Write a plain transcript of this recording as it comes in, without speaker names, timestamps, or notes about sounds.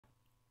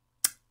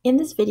In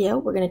this video,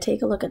 we're going to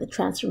take a look at the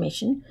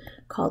transformation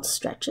called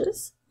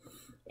stretches.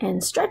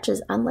 And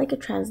stretches, unlike a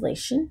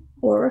translation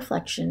or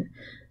reflection,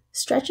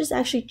 stretches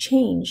actually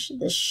change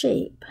the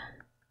shape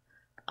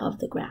of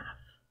the graph.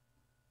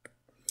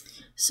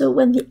 So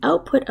when the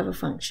output of a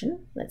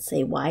function, let's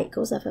say y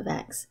equals f of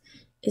x,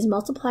 is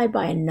multiplied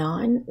by a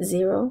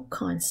non-zero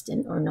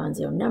constant or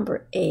non-zero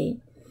number, a,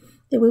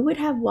 then we would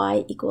have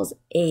y equals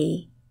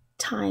a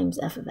times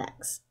f of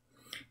x.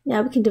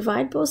 Now we can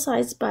divide both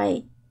sides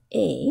by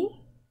a,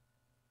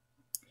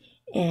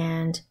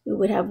 and we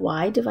would have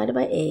y divided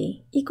by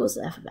a equals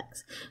f of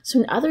x. So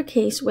in either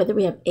case, whether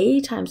we have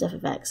a times f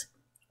of x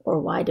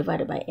or y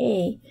divided by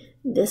a,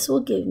 this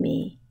will give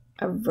me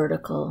a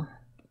vertical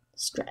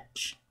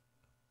stretch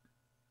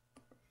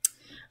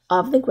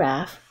of the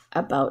graph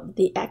about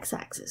the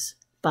x-axis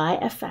by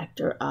a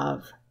factor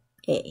of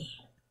a.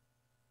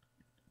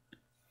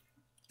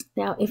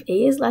 Now, if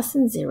a is less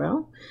than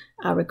 0,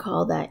 I'll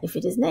recall that if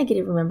it is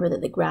negative, remember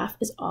that the graph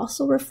is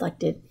also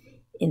reflected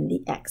in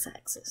the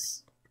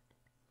x-axis.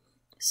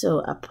 So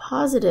a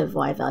positive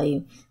y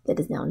value that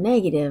is now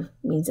negative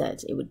means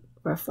that it would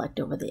reflect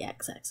over the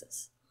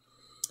x-axis.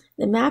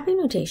 The mapping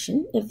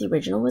notation, if the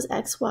original was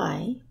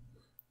xy,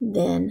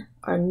 then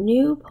our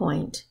new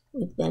point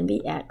would then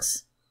be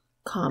x,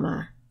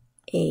 comma,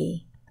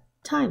 a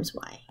times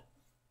y.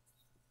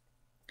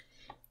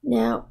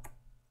 Now,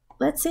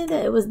 let's say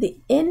that it was the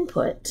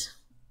input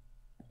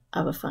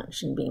of a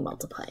function being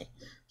multiplied.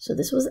 So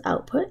this was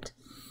output.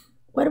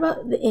 What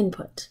about the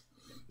input?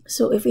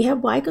 So if we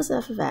have y equals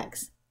f of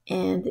x,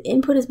 and the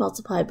input is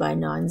multiplied by a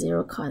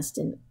non-zero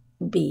constant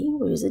b,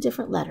 we'll use a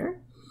different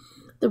letter,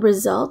 the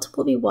result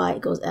will be y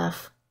equals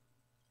f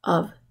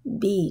of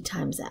b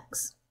times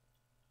x.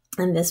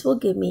 And this will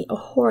give me a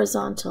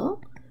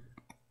horizontal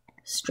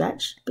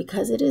stretch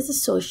because it is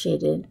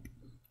associated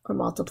or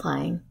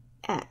multiplying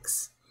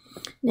x.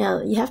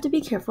 Now, you have to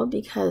be careful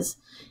because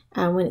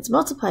when it's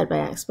multiplied by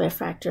x by a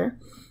factor,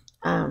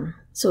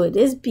 so it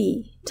is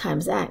b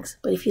times x,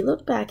 but if you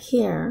look back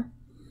here,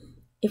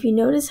 if you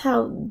notice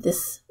how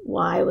this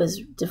y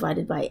was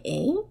divided by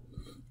a,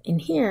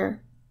 and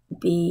here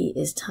b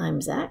is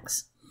times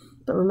x,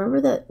 but remember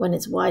that when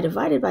it's y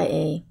divided by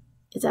a,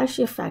 it's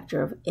actually a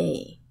factor of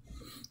a.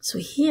 So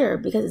here,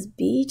 because it's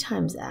b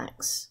times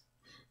x,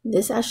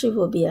 this actually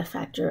will be a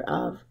factor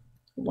of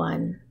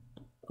 1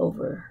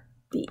 over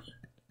b.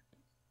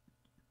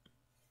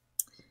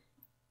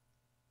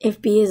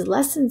 If b is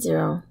less than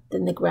 0,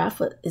 then the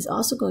graph is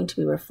also going to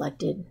be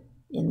reflected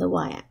in the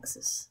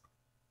y-axis.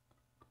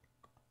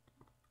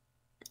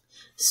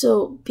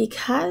 So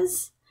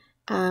because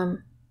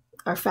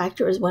our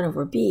factor is 1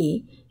 over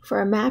b, for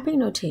our mapping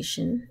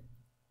notation,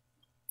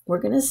 we're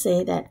going to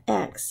say that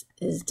x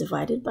is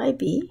divided by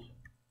b,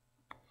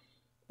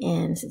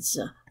 and since it's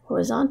a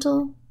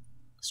horizontal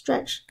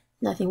stretch,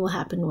 nothing will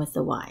happen with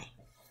the y.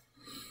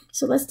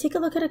 So let's take a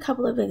look at a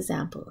couple of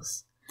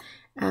examples.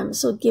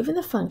 So given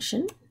the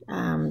function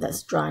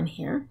that's drawn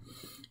here,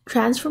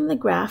 transform the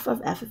graph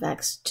of f of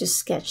x to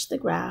sketch the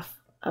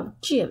graph of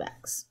g of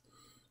x.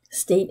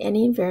 State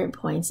any invariant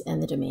points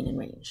and the domain and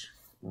range.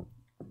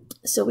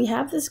 So we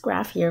have this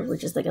graph here,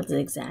 which is like a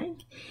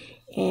zigzag,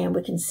 and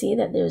we can see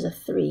that there's a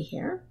 3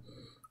 here.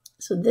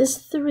 So this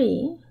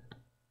 3,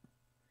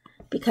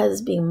 because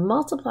it's being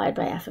multiplied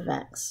by f of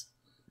x,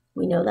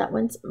 we know that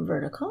one's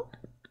vertical.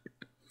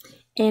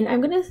 And I'm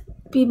going to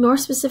be more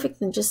specific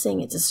than just saying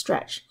it's a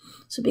stretch.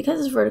 So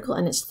because it's vertical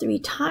and it's 3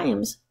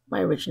 times my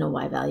original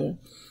y value,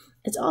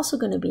 it's also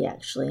going to be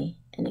actually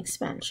an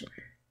expansion.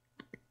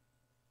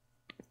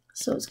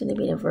 So it's going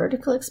to be a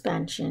vertical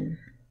expansion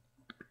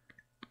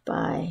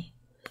by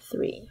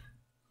 3.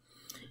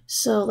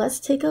 So let's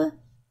take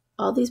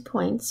all these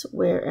points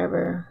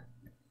wherever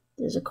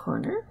there's a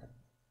corner.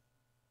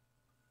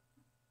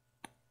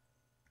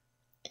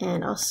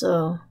 And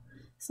also,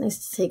 it's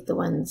nice to take the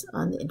ones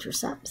on the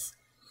intercepts.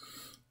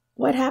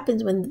 What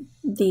happens when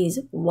these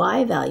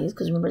y values,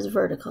 because remember it's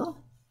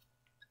vertical,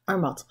 are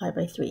multiplied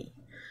by 3?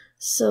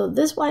 So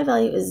this y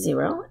value is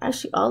 0.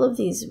 Actually, all of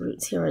these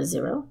roots here are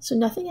 0, so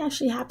nothing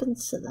actually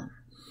happens to them.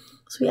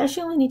 So we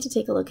actually only need to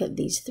take a look at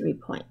these 3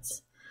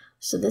 points.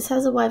 So this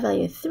has a y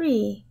value of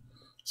 3,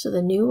 so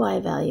the new y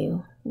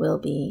value will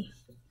be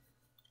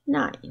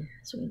 9.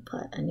 So we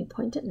put a new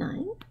point at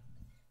 9.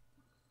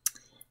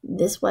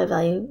 This y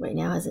value right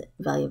now has a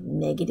value of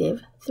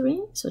negative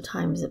 3, so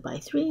times it by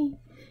 3.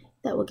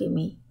 That will give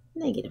me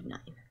negative 9.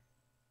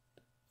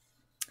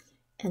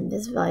 And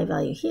this y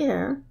value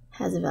here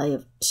has a value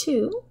of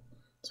 2,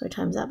 so I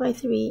times that by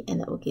 3,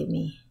 and that will give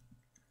me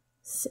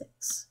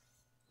 6.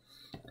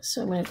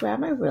 So I'm going to grab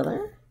my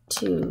ruler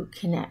to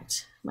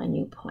connect my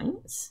new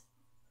points.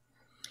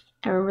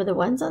 And remember, the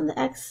ones on the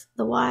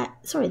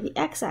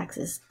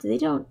x-axis, they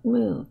don't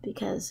move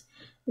because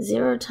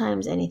 0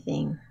 times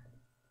anything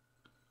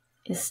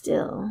is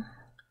still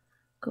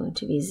going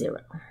to be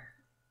 0.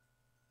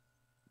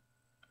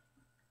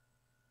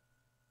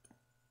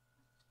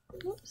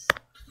 Oops.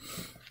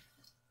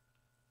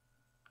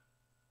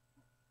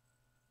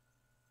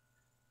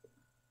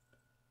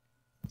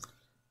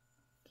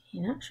 Okay,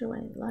 not sure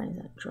why the lines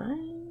are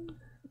drying.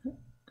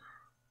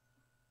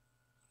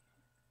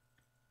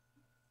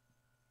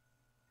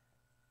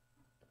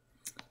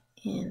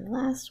 And the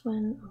last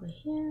one over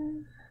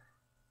here.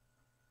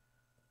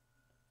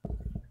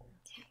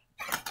 Okay.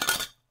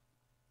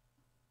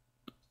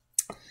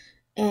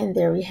 And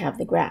there we have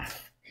the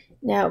graph.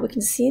 Now we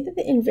can see that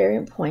the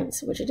invariant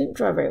points, which I didn't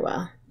draw very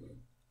well,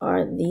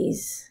 are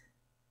these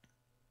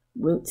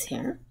roots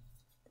here.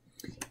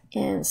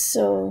 And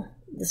so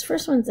this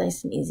first one's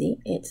nice and easy.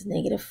 It's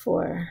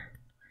 -4,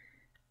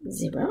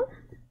 0.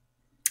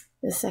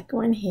 The second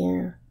one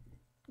here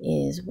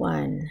is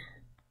 1,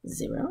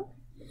 0.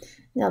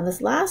 Now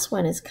this last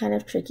one is kind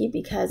of tricky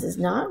because it's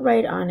not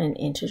right on an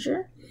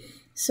integer.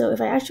 So if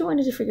I actually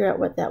wanted to figure out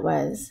what that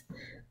was,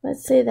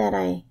 let's say that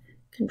I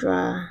can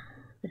draw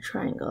a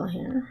triangle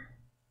here.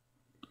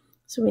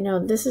 So we know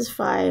this is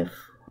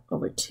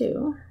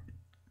 5/2.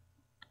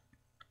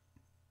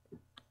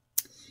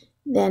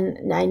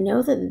 Then I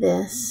know that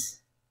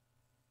this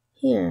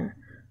here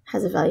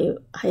has a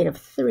height of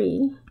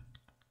 3.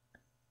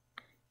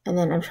 And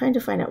then I'm trying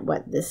to find out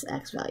what this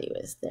x value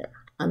is there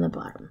on the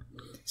bottom.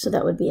 So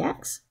that would be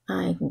x.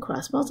 I can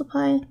cross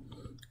multiply.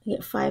 I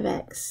get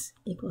 5x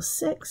equals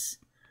 6.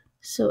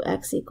 So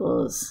x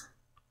equals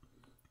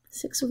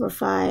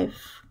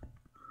 6/5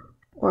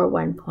 or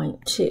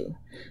 1.2.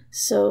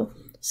 So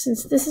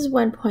since this is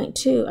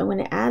 1.2, I'm going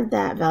to add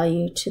that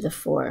value to the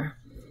 4.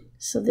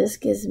 So this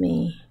gives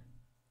me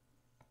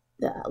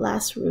the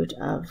last root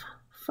of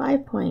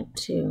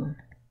 5.2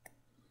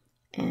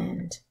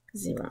 and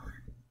 0.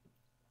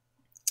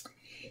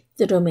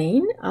 The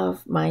domain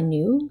of my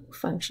new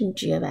function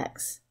g of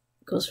x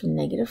goes from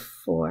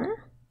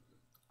 -4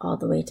 all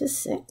the way to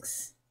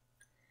 6.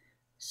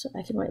 So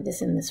I can write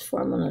this in this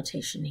formal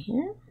notation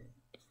here.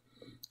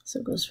 So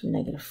it goes from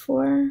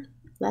 -4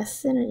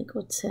 less than or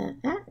equal to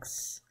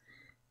x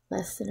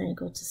less than or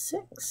equal to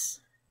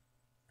 6,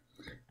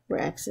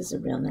 where x is a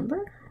real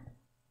number.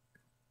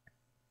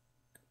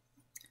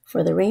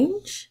 For the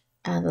range,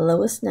 the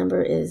lowest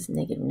number is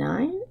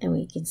 -9, and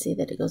we can see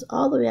that it goes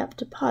all the way up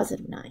to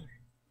 +9.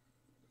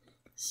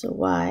 So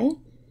y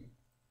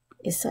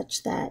is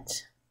such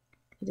that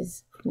it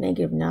is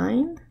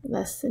 -9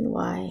 less than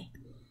y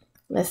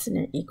less than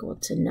or equal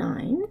to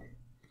 9,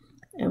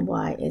 and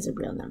y is a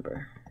real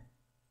number.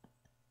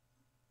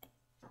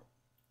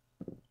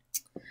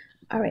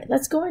 All right,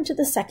 let's go into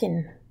the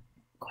second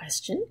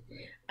question.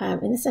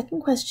 In the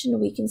second question,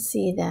 we can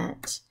see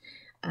that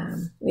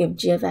we have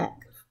g of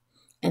x,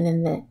 and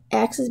then the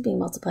x is being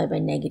multiplied by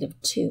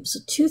 -2. So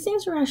two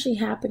things are actually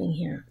happening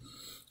here.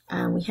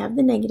 We have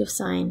the negative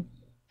sign,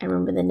 and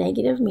remember the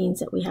negative means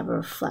that we have a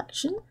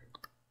reflection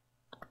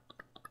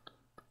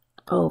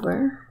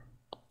over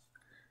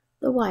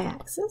the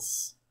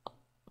y-axis.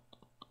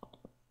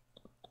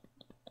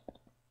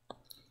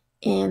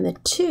 And the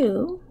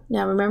 2,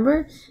 now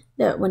remember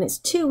that when it's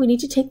 2, we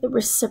need to take the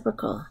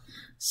reciprocal.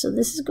 So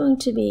this is going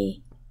to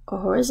be a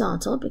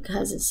horizontal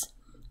because it's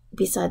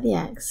beside the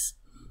x.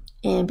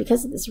 And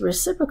because it's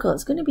reciprocal,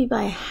 it's going to be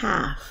by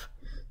half.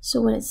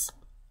 So when it's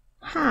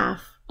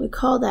half, we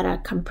call that a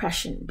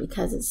compression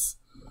because it's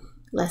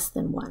less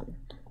than 1.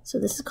 So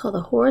this is called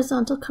a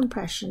horizontal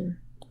compression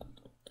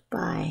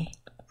by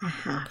a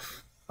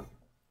half.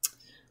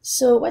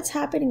 So what's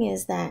happening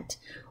is that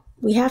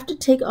we have to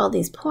take all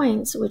these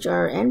points, which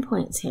are our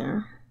endpoints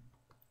here,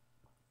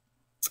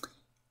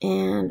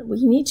 and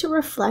we need to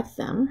reflect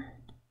them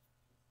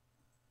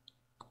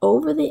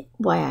over the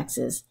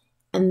y-axis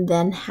and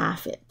then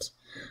half it.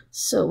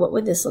 So what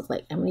would this look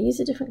like? I'm going to use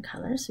a different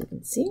color so you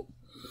can see.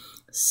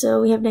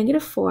 So we have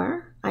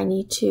 -4. I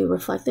need to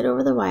reflect it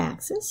over the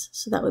y-axis,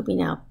 so that would be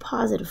now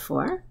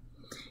 +4,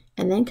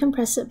 and then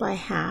compress it by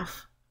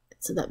half,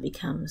 so that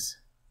becomes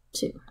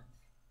 2.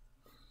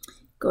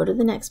 Go to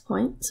the next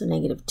point, so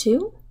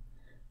 -2,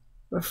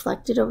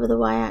 reflect it over the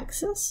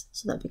y-axis,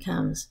 so that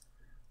becomes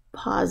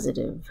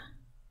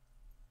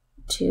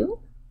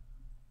 +2,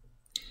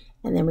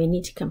 and then we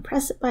need to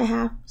compress it by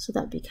half, so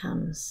that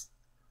becomes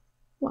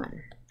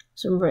 1.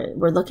 So remember,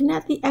 we're looking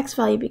at the x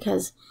value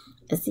because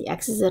it's the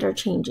x's that are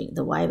changing.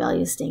 The y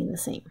value is staying the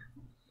same.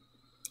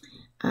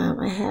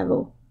 I have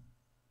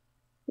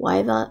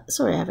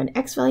an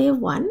x value of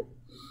 1.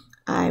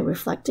 I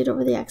reflect it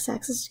over the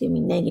x-axis to give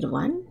me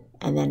 -1,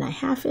 and then I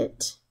half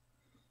it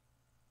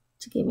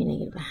to give me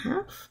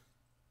 -1/2.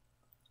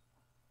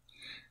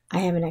 I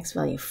have an x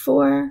value of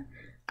 4.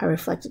 I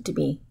reflect it to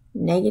be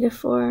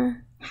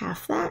 -4,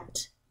 half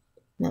that,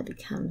 and that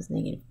becomes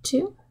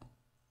 -2.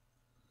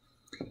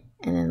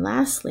 And then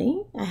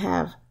lastly, I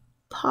have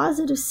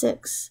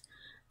 +6.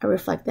 I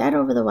reflect that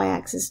over the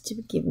y-axis to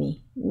give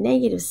me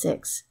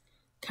 -6,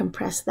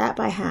 compress that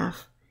by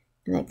half,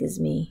 and that gives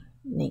me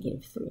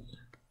 -3.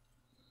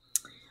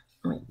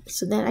 All right,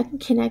 so then I can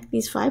connect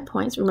these 5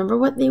 points. Remember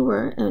what they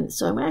were, and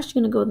so I'm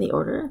actually going to go in the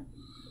order.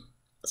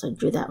 So I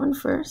drew that one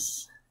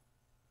first,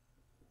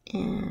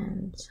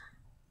 and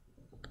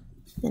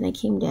then I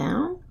came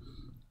down,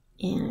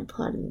 and I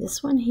plotted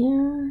this one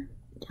here,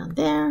 down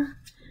there,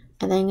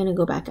 and then I'm going to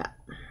go back up.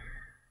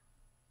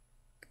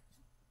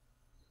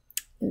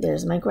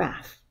 there's my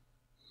graph.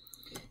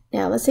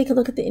 Now let's take a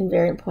look at the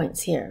invariant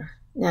points here.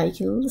 Now you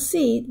can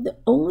see the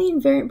only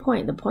invariant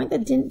point, the point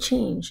that didn't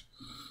change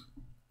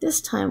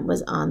this time,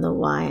 was on the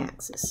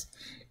y-axis.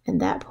 And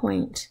that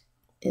point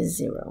is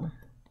 0,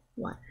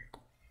 1.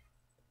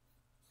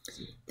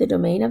 The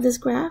domain of this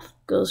graph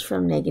goes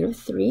from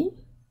 -3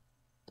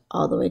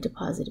 all the way to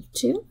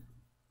 +2.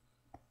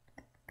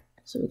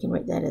 So we can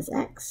write that as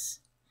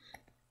x,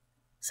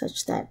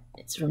 such that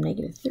it's from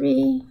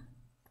 -3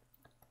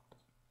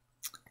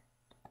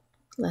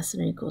 less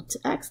than or equal to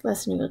x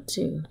less than or equal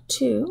to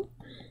 2,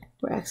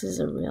 where x is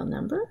a real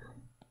number.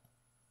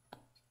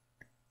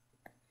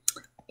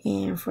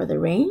 And for the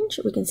range,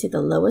 we can see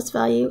the lowest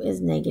value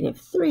is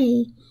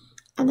 -3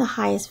 and the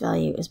highest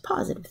value is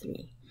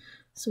 +3.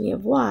 So we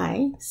have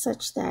y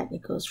such that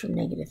it goes from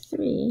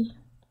 -3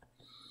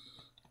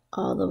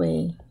 all the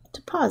way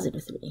to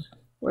 +3,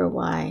 where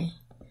y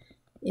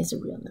is a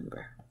real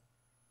number.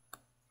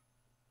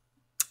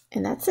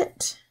 And that's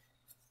it.